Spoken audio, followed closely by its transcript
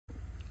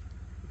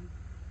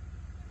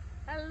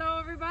Hello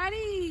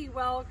everybody,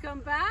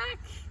 welcome back.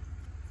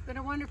 It's been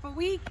a wonderful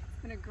week.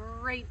 It's been a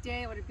great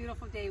day. What a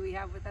beautiful day we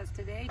have with us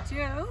today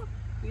too.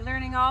 We're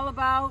learning all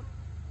about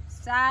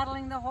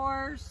saddling the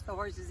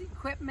horse's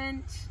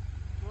equipment,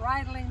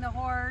 bridling the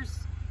horse,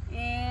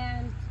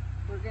 and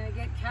we're going to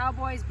get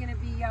Cowboy's going to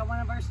be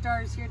one of our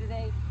stars here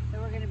today that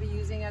we're going to be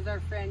using as our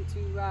friend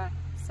to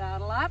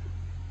saddle up.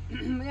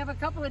 We have a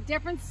couple of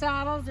different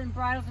saddles and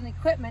bridles and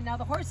equipment. Now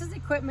the horse's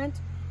equipment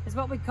is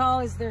what we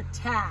call their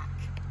tack.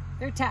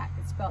 Their tack,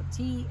 it's spelled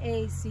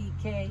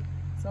T-A-C-K.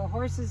 So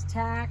horse's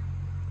tack,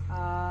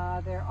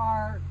 there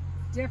are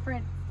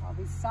different,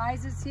 these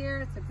sizes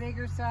here. It's a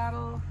bigger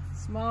saddle,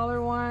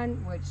 smaller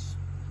one, which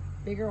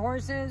bigger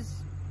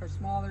horses or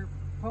smaller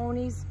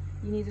ponies,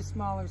 you need a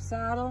smaller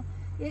saddle.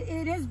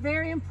 It is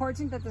very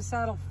important that the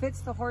saddle fits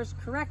the horse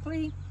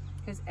correctly,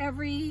 because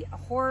every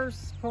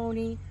horse,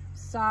 pony,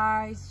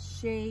 size,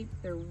 shape,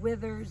 their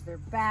withers, their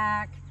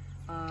back,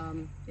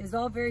 is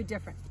all very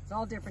different. It's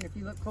all different if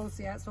you look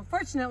closely at it. So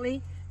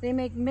fortunately, they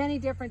make many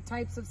different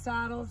types of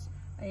saddles,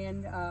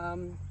 and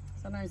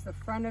sometimes the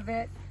front of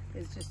it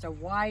is just a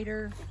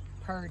wider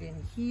part in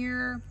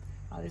here.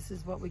 This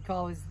is what we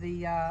call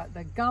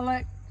the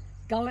gullet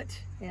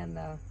and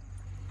the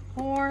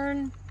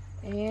horn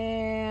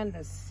and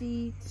the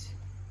seat. It's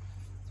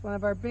one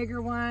of our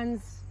bigger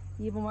ones.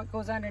 Even what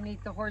goes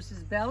underneath the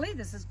horse's belly,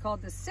 this is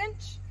called the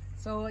cinch.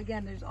 So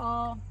again,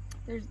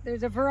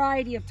 there's a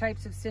variety of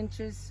types of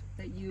cinches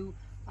that you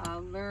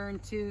learn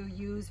to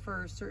use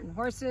for certain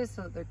horses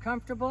so that they're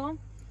comfortable.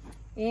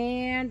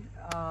 And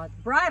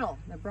bridle.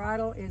 The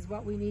bridle is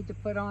what we need to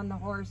put on the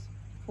horse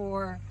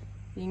for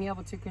being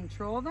able to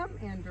control them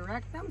and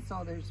direct them.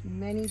 So there's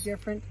many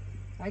different,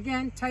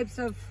 again, types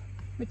of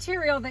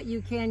material that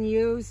you can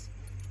use.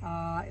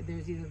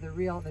 There's either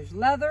there's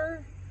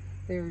leather,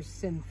 there's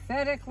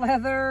synthetic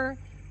leather.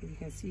 You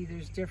can see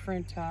there's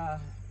different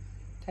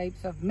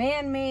types of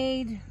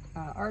man-made,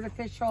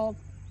 artificial,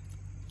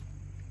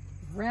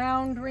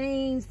 round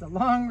reins, the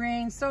long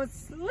reins. So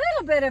it's a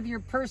little bit of your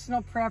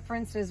personal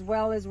preference, as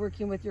well as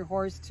working with your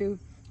horse to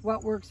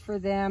what works for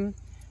them.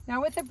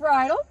 Now with the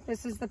bridle,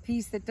 this is the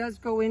piece that does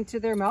go into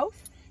their mouth,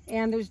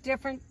 and there's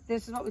different,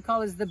 this is what we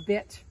call the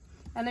bit.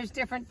 And there's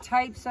different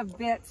types of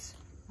bits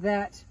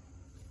that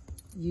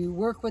you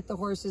work with the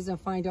horses and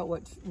find out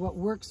what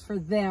works for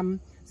them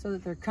so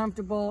that they're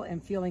comfortable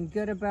and feeling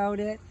good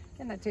about it.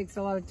 And that takes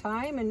a lot of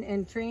time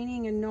and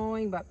training and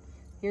knowing, but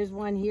here's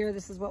one here.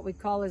 This is what we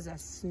call a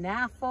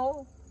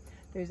snaffle.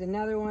 There's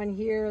another one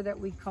here that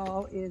we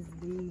call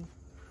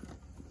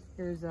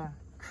here's a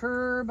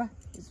curb.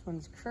 This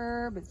one's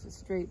curb, it's a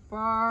straight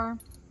bar.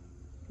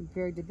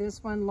 Compared to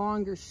this one,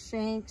 longer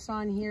shanks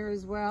on here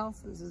as well.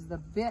 So this is the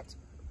bit.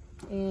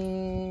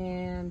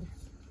 And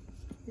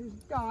here's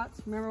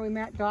Dots. Remember we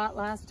met Dot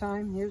last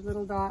time? Here's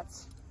little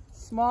Dots.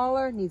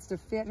 Smaller, needs to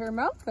fit her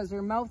mouth because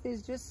her mouth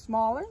is just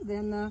smaller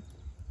than the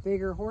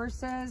bigger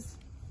horses.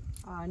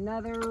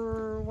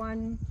 Another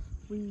one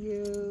we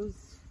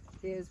use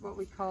is what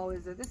we call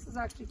this is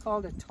actually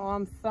called a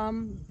Tom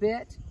Thumb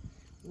bit.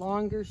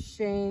 Longer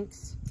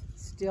shanks,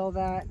 still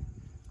that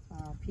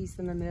piece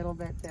in the middle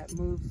that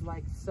moves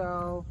like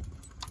so.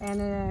 And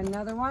then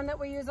another one that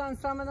we use on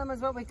some of them is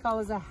what we call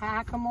a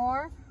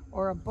hackamore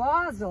or a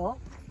bosel.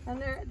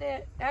 And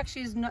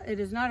it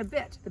is not a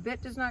bit. The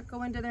bit does not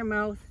go into their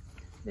mouth.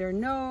 Their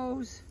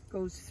nose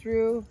goes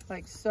through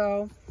like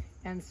so.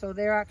 And so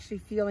they're actually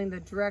feeling the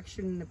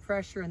direction and the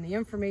pressure and the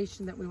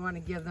information that we want to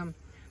give them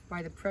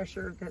by the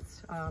pressure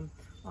that's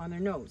on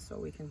their nose. So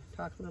we can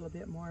talk a little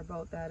bit more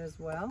about that as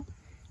well.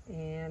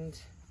 And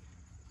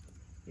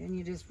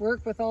you just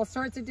work with all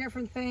sorts of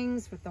different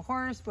things with the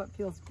horse, what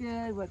feels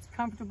good, what's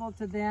comfortable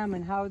to them,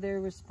 and how they're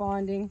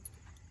responding.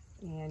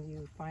 And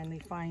you finally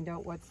find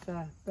out what's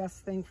the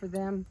best thing for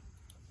them.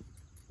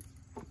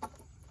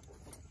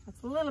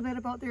 That's a little bit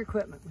about their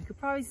equipment. We could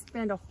probably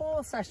spend a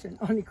whole session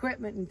on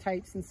equipment and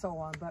types and so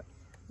on, but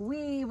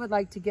we would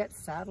like to get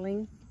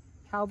saddling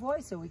Cowboy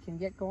so we can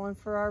get going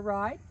for our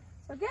ride.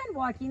 So again,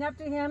 walking up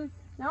to him.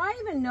 Now I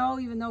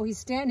even though he's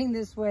standing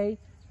this way,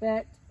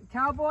 that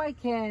Cowboy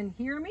can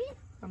hear me.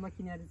 I'm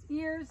looking at his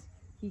ears.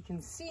 He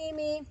can see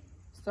me.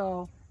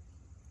 So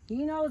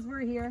he knows we're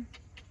here.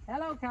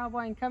 Hello, Cowboy,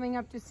 I'm coming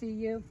up to see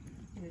you.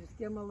 I'm gonna just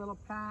give him a little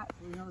pat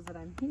so he knows that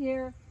I'm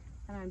here.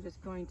 And I'm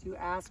just going to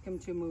ask him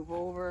to move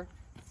over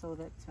so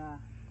that it's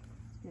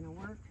going to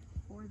work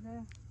for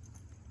the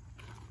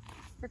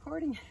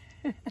recording.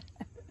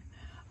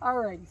 All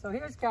right, so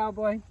here's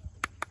Cowboy.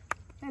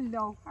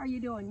 Hello, how are you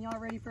doing? Y'all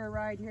ready for a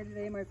ride here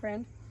today, my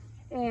friend?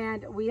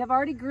 And we have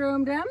already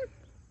groomed him.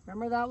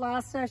 Remember that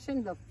last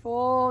session, the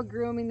full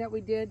grooming that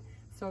we did?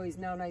 So he's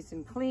now nice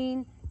and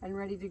clean and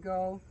ready to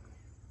go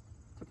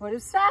to put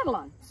his saddle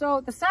on.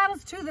 So the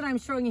saddles too that I'm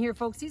showing you here,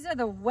 folks, these are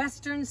the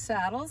Western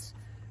saddles.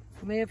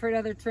 You may have heard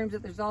other terms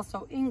that there's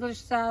also English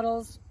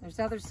saddles. There's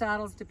other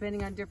saddles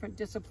depending on different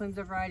disciplines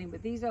of riding,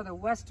 but these are the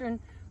Western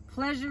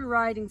pleasure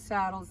riding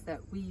saddles that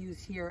we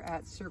use here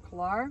at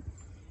Circle R.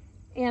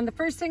 And the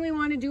first thing we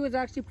want to do is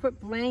actually put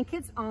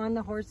blankets on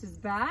the horse's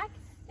back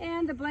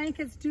And the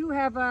blankets do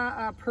have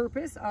a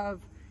purpose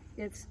of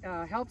it's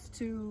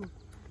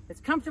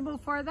comfortable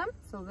for them,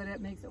 so that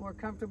it makes it more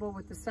comfortable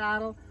with the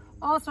saddle.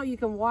 Also, you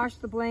can wash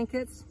the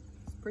blankets.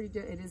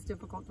 It is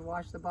difficult to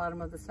wash the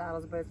bottom of the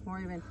saddles, but it's more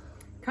even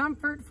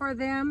comfort for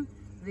them.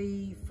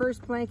 The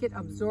first blanket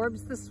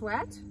absorbs the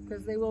sweat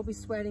because they will be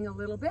sweating a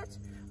little bit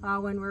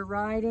when we're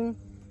riding.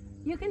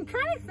 You can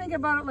kind of think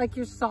about it like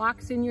your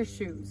socks in your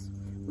shoes.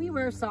 We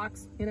wear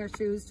socks in our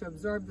shoes to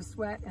absorb the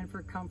sweat and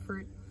for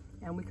comfort,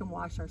 and we can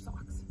wash our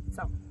socks.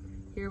 So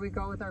here we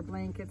go with our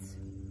blankets.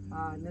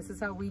 And this is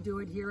how we do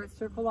it here at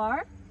Circle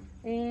R.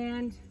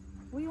 And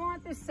we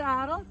want the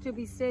saddle to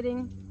be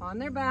sitting on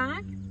their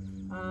back.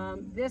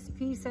 This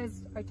piece,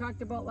 as I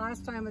talked about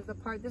last time, is the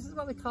part, this is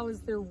what we call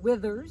is their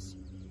withers.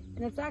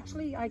 And it's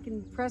actually, I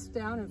can press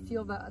down and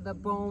feel the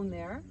bone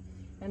there.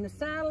 And the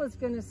saddle is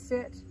going to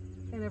sit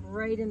kind of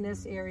right in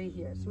this area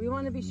here. So we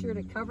want to be sure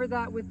to cover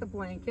that with the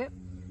blanket.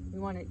 We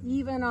want it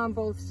even on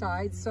both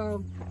sides.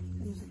 So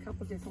there's a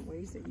couple different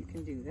ways that you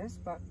can do this,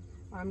 but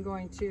I'm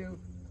going to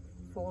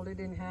fold it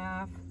in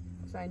half.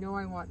 So I know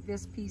I want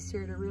this piece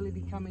here to really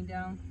be coming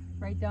down,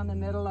 right down the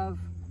middle of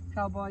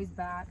Cowboy's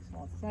back. So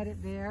I'll set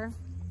it there.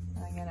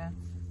 I'm gonna,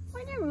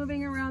 when you're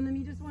moving around them,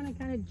 you just want to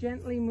kind of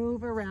gently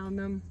move around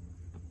them.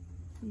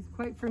 He's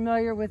quite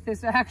familiar with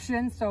this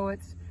action, so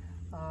it's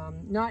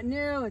not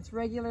new. It's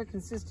regular,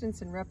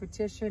 consistency, and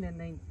repetition, and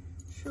they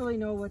surely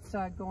know what's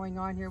going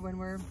on here when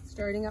we're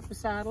starting up the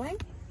saddling.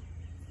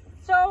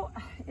 So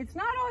it's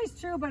not always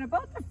true, but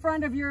about the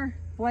front of your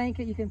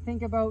blanket, you can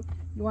think about,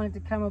 you want it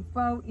to come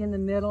about in the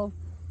middle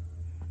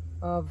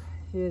of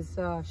his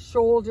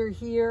shoulder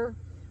here.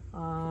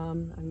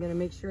 I'm going to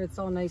make sure it's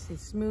all nice and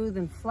smooth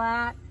and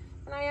flat.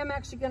 And I am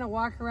actually going to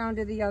walk around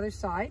to the other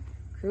side,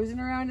 cruising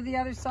around to the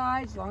other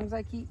side. As long as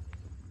I keep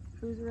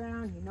cruising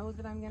around, he knows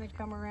that I'm going to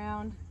come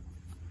around.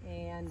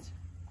 And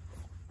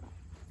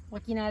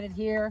looking at it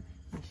here,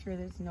 make sure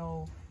there's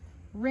no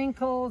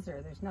wrinkles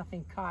or there's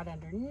nothing caught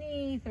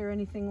underneath or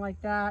anything like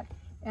that.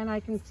 And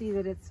I can see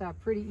that it's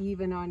pretty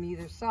even on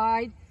either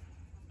side.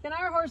 And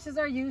our horses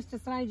are used to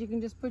signs. You can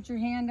just put your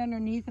hand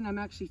underneath, and I'm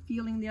actually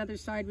feeling the other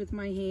side with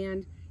my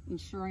hand,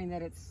 ensuring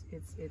that it's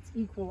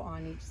equal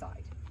on each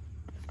side.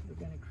 We're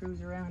going to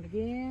cruise around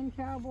again,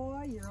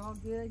 Cowboy. You're all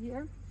good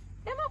here.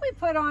 And what we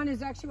put on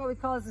is actually what we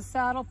call is a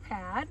saddle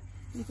pad.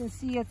 You can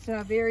see it's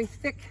a very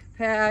thick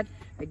pad,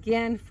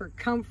 again, for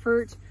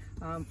comfort,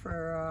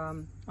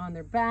 on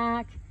their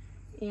back.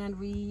 And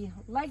we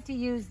like to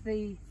use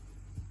the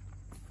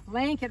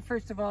blanket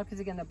first of all, because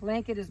again, the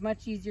blanket is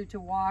much easier to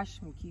wash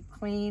and keep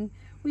clean.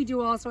 We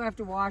do also have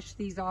to wash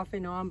these off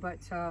and on, but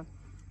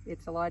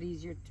it's a lot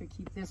easier to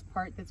keep this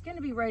part that's going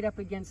to be right up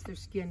against their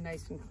skin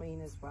nice and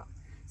clean as well.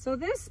 So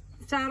this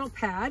saddle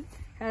pad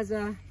has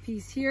a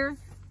piece here,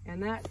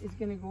 and that is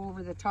going to go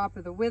over the top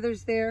of the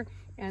withers there,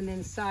 and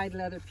then side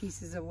leather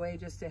pieces away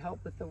just to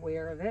help with the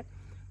wear of it.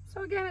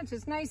 So again, it's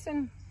just nice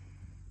and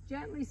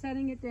gently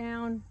setting it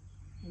down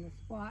in the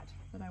spot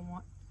that I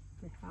want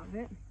to have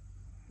it,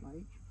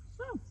 like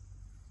so.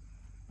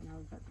 And now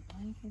we've got the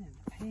blanket and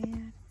the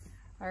pad.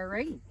 All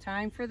right,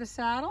 time for the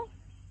saddle.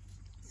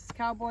 This is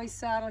Cowboy's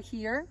saddle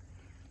here.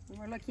 And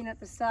we're looking at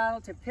the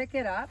saddle to pick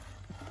it up.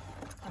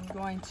 I'm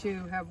going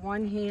to have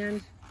one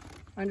hand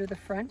under the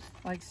front,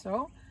 like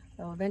so.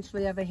 I'll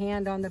eventually have a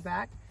hand on the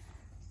back.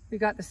 We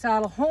got the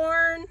saddle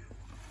horn,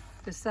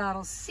 the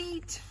saddle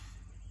seat,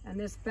 and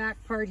this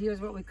back part here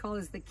is what we call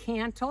is the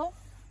cantle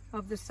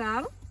of the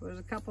saddle. So there's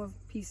a couple of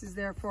pieces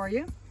there for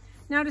you.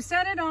 Now to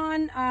set it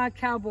on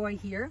Cowboy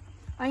here,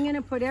 I'm going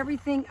to put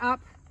everything up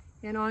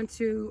and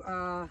onto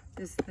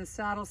the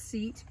saddle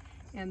seat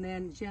and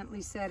then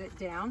gently set it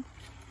down.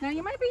 Now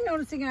you might be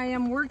noticing I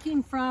am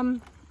working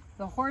from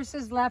the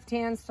horse's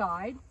left-hand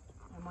side.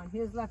 I'm on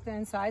his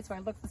left-hand side, so I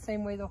look the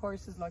same way the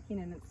horse is looking,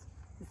 and it's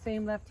the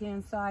same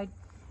left-hand side.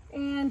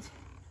 And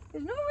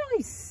there's no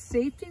really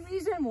safety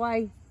reason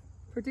why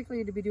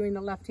particularly to be doing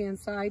the left-hand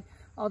side,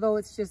 although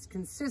it's just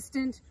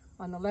consistent.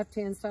 On the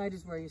left-hand side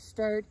is where you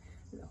start.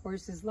 The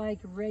horses like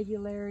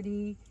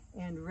regularity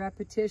and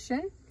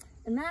repetition,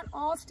 and that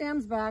all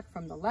stems back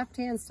from the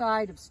left-hand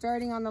side of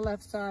starting on the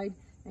left side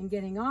and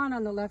getting on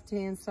the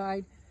left-hand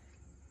side.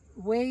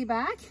 Way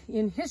back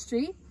in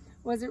history,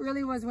 it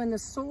really was when the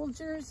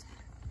soldiers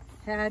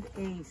had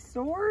a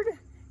sword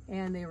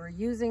and they were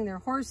using their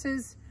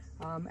horses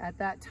at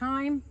that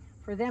time.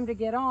 For them to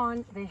get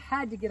on, they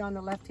had to get on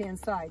the left-hand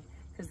side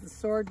because the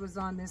sword was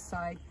on this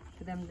side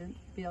for them to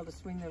be able to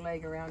swing their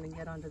leg around and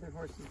get onto their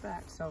horse's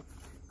back. So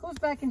it goes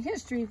back in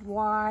history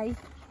why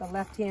the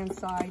left-hand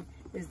side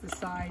is the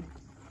side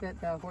that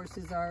the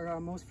horses are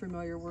most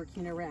familiar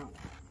working around.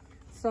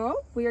 So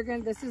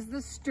this is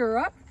the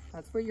stirrup.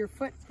 That's where your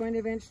foot's going to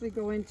eventually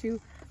go into.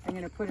 I'm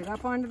going to put it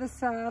up onto the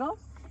saddle.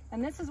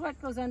 And this is what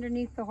goes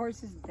underneath the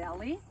horse's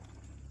belly.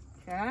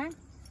 Okay.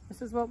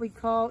 This is what we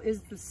call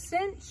is the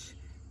cinch.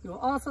 You'll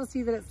also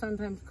see that it's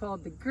sometimes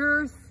called the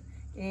girth,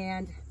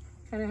 and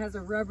kind of has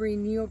a rubbery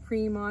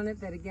neoprene on it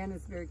that again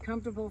is very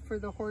comfortable for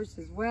the horse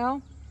as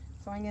well.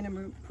 So I'm going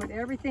to put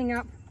everything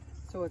up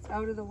so it's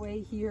out of the way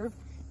here.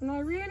 And I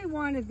really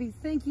want to be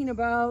thinking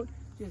about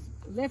just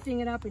lifting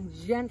it up and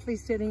gently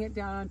sitting it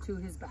down onto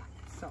his back.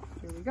 So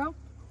here we go.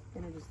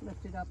 Gonna just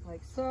lift it up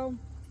like so.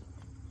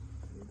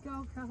 Here we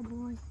go,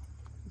 cowboy.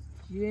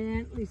 Just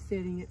gently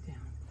sitting it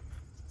down.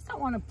 Just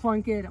don't want to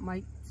plunk it. It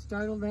might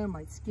startle them,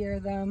 might scare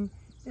them.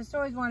 Just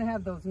always want to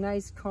have those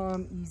nice,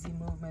 calm, easy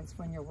movements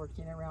when you're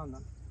working around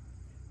them.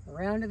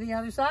 Around to the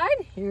other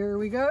side. Here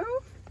we go.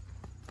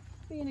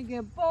 Being a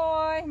good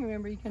boy.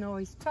 Remember, you can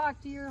always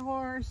talk to your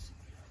horse.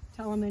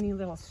 Tell him any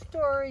little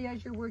story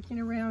as you're working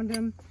around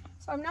him.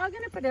 So I'm now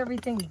going to put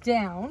everything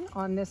down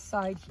on this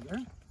side here.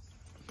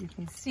 You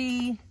can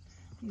see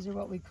these are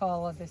what we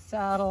call the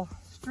saddle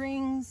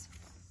strings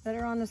that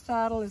are on the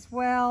saddle as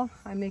well.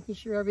 I'm making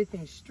sure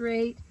everything's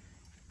straight.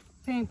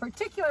 Paying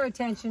particular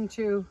attention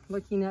to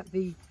looking at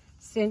the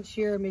cinch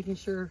here, making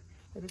sure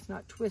that it's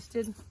not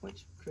twisted,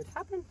 which could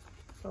happen.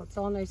 So it's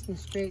all nice and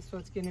straight, so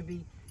it's going to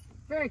be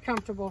very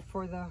comfortable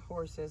for the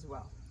horse as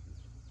well.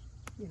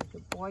 You have a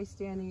good boy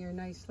standing here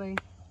nicely.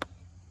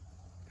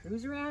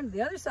 Cruise around to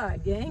the other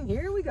side, gang.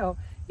 Here we go.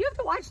 You have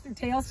to watch their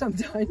tail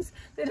sometimes.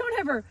 They don't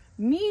ever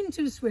mean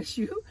to swish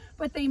you,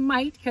 but they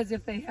might, because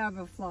if they have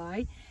a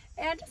fly.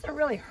 And it doesn't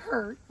really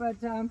hurt, but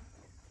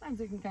sometimes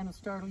it can kind of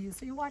startle you.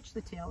 So you watch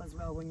the tail as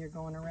well when you're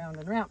going around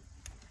and around.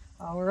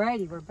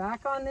 Alrighty, we're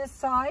back on this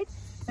side.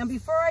 And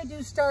before I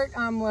do start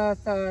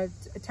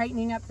with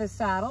tightening up the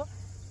saddle,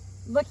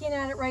 looking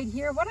at it right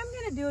here, what I'm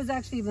going to do is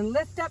actually even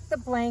lift up the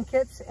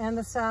blankets and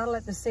the saddle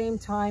at the same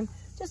time,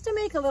 just to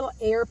make a little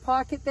air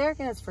pocket there.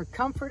 Again, it's for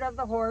comfort of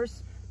the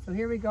horse. So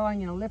here we go. I'm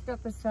going to lift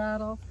up the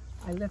saddle.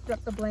 I lift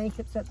up the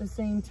blankets at the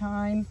same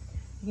time.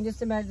 You can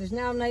just imagine there's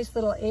now a nice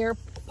little air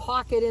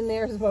pocket in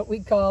there is what we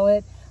call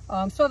it,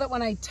 so that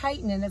when I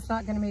tighten it, it's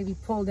not going to maybe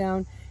pull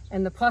down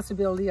and the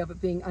possibility of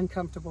it being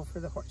uncomfortable for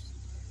the horse.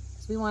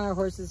 So we want our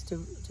horses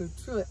to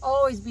truly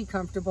always be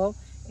comfortable,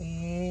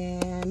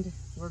 and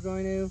we're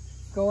going to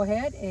go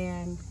ahead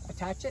and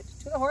attach it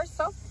to the horse.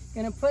 So I'm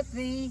going to put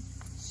the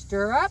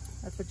stirrup,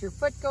 that's what your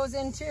foot goes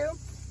into.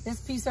 This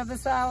piece of the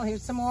saddle,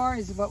 here's some more,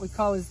 is what we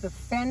call is the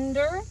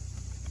fender.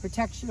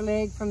 Protects your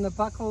leg from the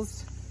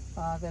buckles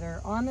that are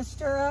on the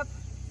stirrup.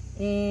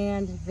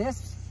 And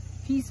this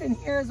piece in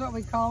here is what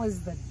we call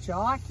is the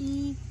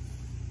jockey.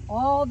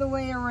 All the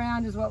way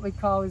around is what we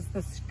call is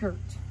the skirt.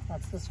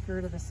 That's the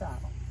skirt of the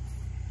saddle.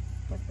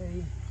 Put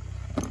the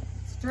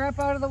stirrup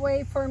out of the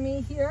way for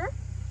me here.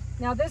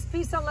 Now this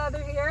piece of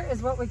leather here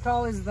is what we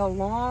call is the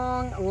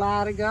long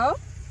latigo.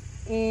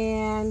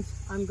 And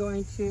I'm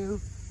going to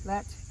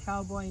let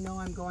Cowboy know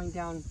I'm going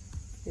down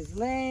his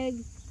leg.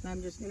 And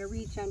I'm just going to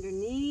reach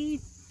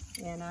underneath.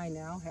 And I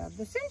now have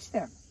the cinch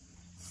there.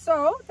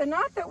 So the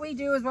knot that we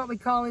do is what we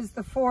call is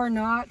the 4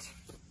 knot.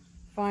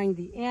 Find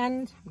the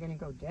end. I'm going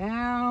to go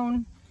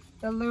down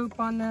the loop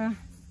on the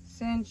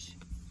cinch.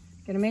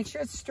 Going to make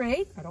sure it's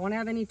straight. I don't want to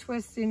have any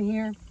twists in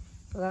here.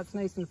 So that's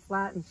nice and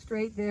flat and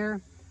straight there.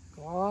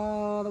 Go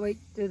all the way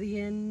to the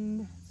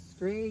end,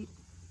 straight.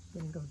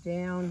 Then go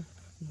down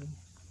the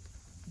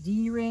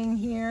D-ring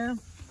here.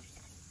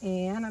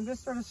 And I'm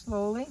just sort of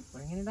slowly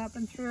bringing it up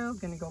and through.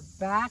 Going to go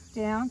back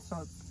down.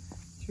 So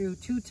it's through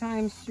 2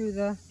 times through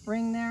the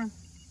ring there.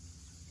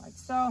 Like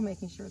so,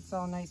 making sure it's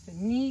all nice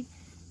and neat.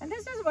 And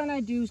this is when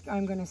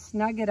I'm going to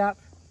snug it up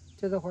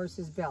to the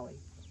horse's belly.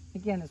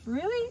 Again, this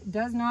really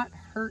does not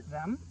hurt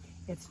them.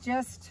 It's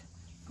just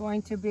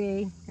going to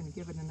be, going to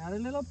give it another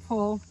little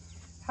pull.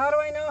 How do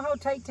I know how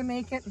tight to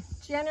make it?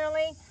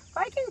 Generally, if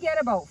I can get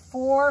about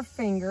 4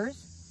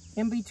 fingers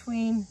in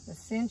between the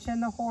cinch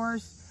and the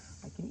horse,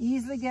 I can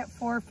easily get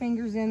 4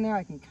 fingers in there.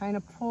 I can kind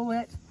of pull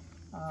it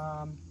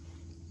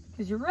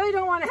because you really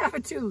don't want to have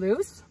it too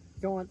loose.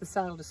 You don't want the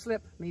saddle to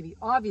slip, maybe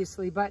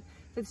obviously, but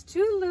if it's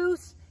too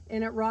loose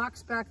and it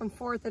rocks back and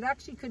forth, it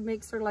actually could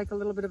make sort of like a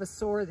little bit of a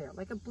sore there,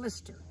 like a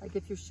blister. Like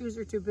if your shoes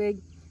are too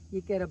big,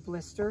 you get a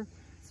blister.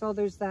 So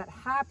there's that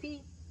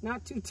happy,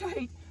 not too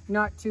tight,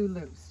 not too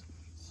loose.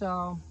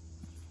 So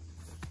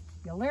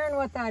you'll learn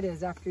what that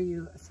is after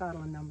you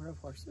saddle a number of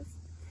horses.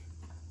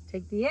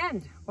 Take the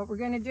end. What we're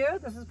going to do,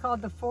 this is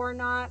called the 4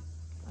 knot.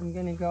 I'm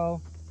going to go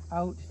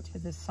out to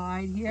the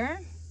side here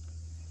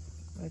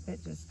with it,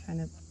 just kind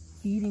of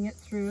feeding it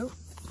through.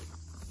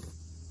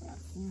 Yeah,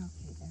 okay,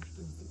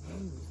 actually,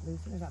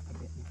 loosen it up a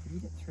bit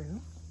and feed it through.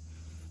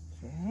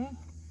 Okay,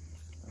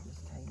 I'll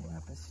just tighten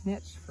up a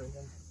snitch for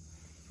the.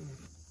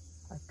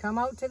 I've come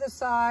out to the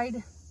side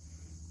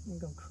and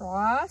go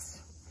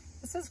cross.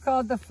 This is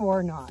called the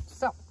 4 knot.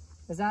 So,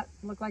 does that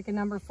look like a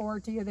number 4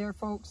 to you there,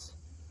 folks?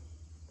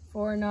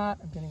 4 knot.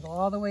 I'm going to go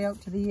all the way out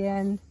to the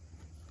end.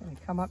 I'm going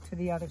to come up to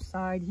the other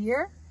side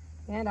here,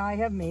 and I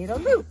have made a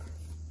loop.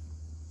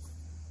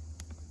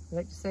 I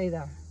like to say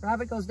the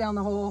rabbit goes down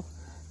the hole,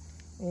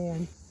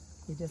 and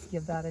you just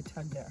give that a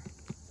tug there.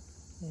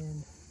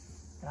 And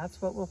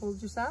that's what will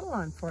hold your saddle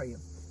on for you.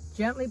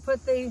 Gently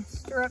put the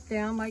stirrup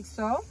down like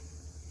so.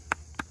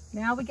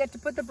 Now we get to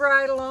put the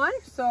bridle on.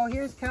 So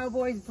here's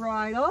Cowboy's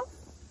bridle.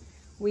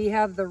 We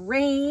have the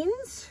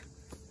reins.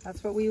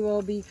 That's what we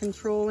will be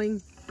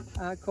controlling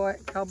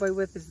Cowboy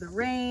with, is the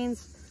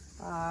reins.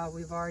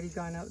 We've already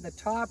gone out. The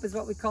top is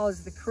what we call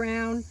is the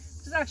crown.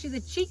 This is actually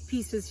the cheek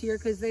pieces here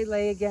because they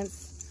lay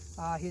against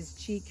his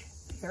cheek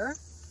there.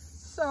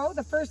 So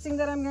the first thing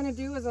that I'm going to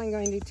do is I'm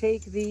going to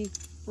take the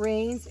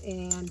reins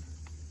and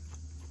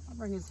I'll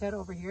bring his head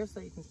over here so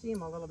you can see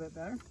him a little bit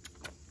better.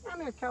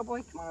 Come here,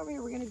 Cowboy. Come on over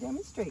here. We're going to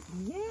demonstrate.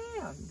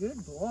 Yeah, good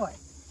boy.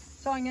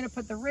 So I'm going to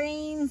put the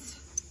reins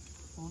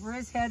over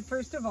his head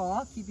first of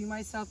all, keeping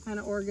myself kind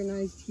of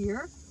organized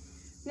here.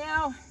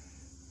 Now,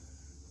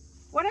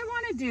 what I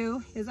want to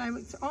do is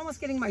I'm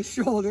almost getting my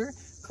shoulder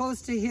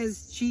close to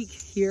his cheek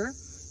here,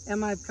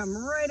 and I've come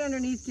right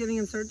underneath, giving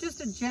him sort of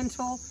just a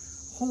gentle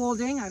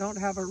holding. I don't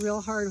have a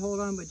real hard hold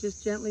on, but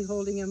just gently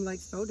holding him like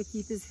so to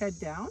keep his head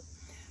down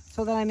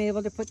so that I'm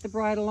able to put the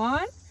bridle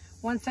on.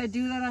 Once I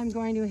do that, I'm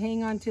going to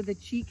hang on to the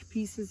cheek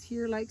pieces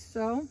here like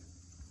so.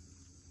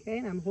 Okay,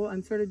 and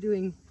I'm sort of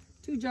doing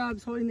two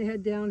jobs, holding the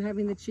head down,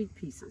 having the cheek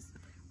pieces.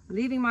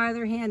 Leaving my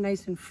other hand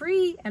nice and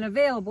free and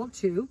available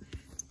to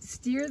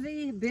steer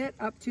the bit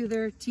up to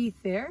their teeth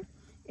there.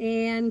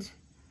 And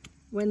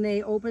when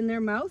they open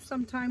their mouth,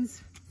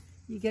 sometimes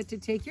you get to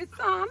take your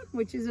thumb,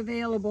 which is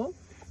available.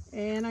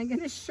 And I'm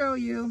going to show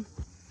you,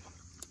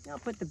 I'll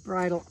put the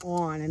bridle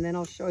on and then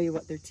I'll show you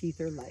what their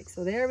teeth are like.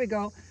 So there we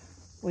go.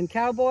 When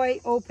Cowboy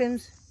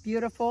opens,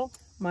 beautiful.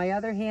 My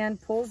other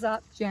hand pulls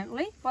up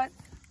gently, but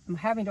I'm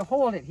having to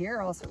hold it here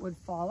or else it would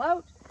fall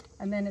out.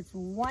 And then it's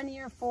one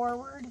ear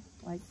forward,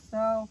 like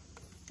so.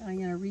 And I'm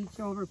going to reach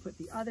over, put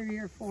the other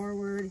ear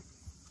forward.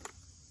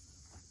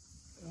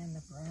 And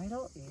the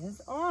bridle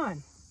is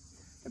on.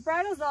 The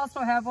bridles also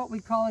have what we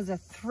call as a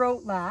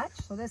throat latch.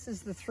 So this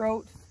is the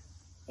throat,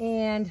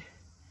 and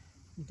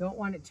you don't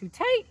want it too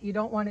tight. You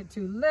don't want it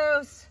too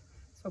loose.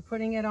 So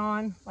putting it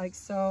on like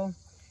so.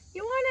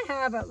 You want to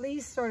have at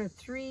least sort of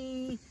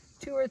 2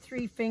 or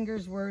 3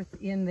 fingers worth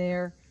in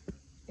there.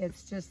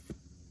 It's just,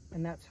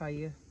 and that's how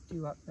you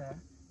do up there.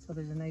 So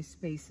there's a nice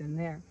space in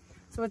there.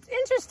 So it's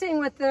interesting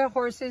with the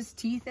horse's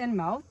teeth and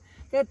mouth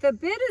that the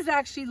bit is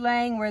actually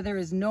laying where there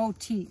is no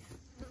teeth.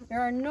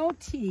 There are no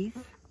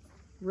teeth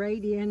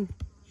right in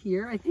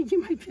here. I think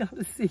you might be able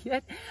to see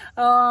it.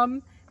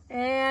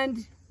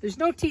 And there's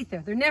no teeth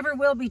there. There never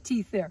will be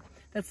teeth there.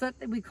 That's what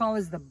we call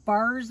as the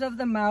bars of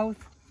the mouth.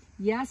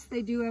 Yes,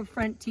 they do have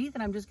front teeth,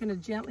 and I'm just going to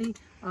gently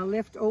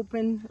lift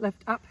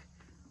up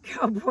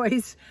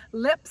Cowboy's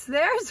lips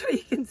there so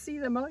you can see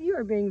them out. You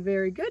are being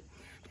very good.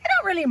 They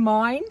don't really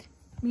mind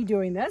me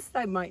doing this.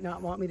 They might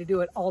not want me to do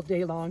it all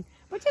day long,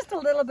 but just a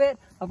little bit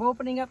of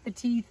opening up the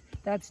teeth.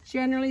 That's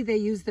generally, they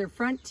use their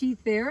front teeth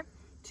there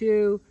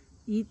to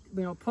eat,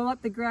 pull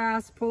up the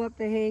grass, pull up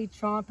the hay,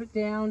 chomp it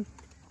down.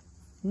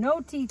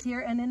 No teeth here,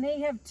 and then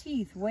they have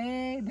teeth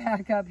way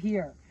back up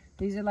here.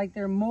 These are like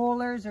their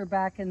molars are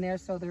back in there,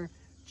 so their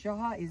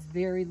jaw is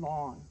very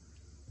long.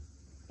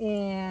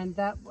 And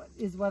that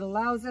is what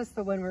allows us,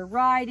 so when we're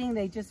riding,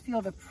 they just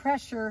feel the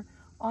pressure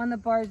on the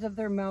bars of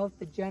their mouth,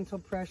 the gentle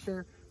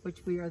pressure,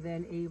 which we are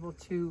then able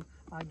to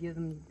give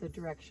them the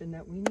direction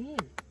that we need.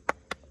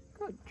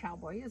 Good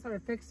Cowboy. He sort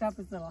of fixed up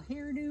his little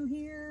hairdo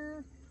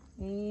here.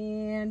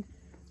 And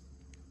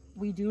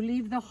we do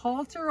leave the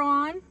halter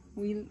on.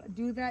 We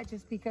do that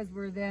just because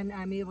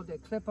I'm able to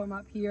clip them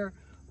up here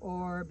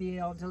or be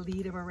able to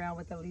lead him around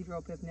with the lead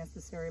rope if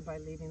necessary by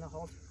leaving the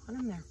halter on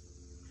him there.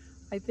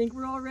 I think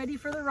we're all ready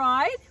for the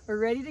ride. We're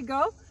ready to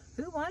go.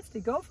 Who wants to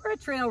go for a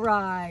trail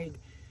ride?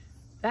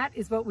 That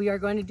is what we are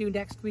going to do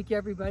next week,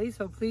 everybody.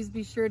 So please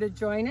be sure to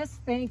join us.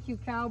 Thank you,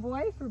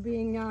 Cowboy, for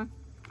being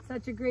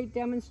such a great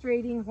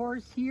demonstrating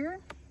horse here.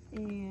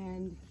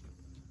 And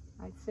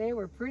I'd say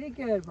we're pretty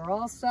good. We're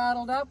all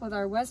saddled up with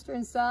our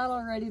Western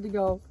saddle ready to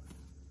go.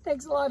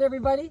 Thanks a lot,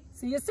 everybody.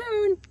 See you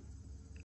soon.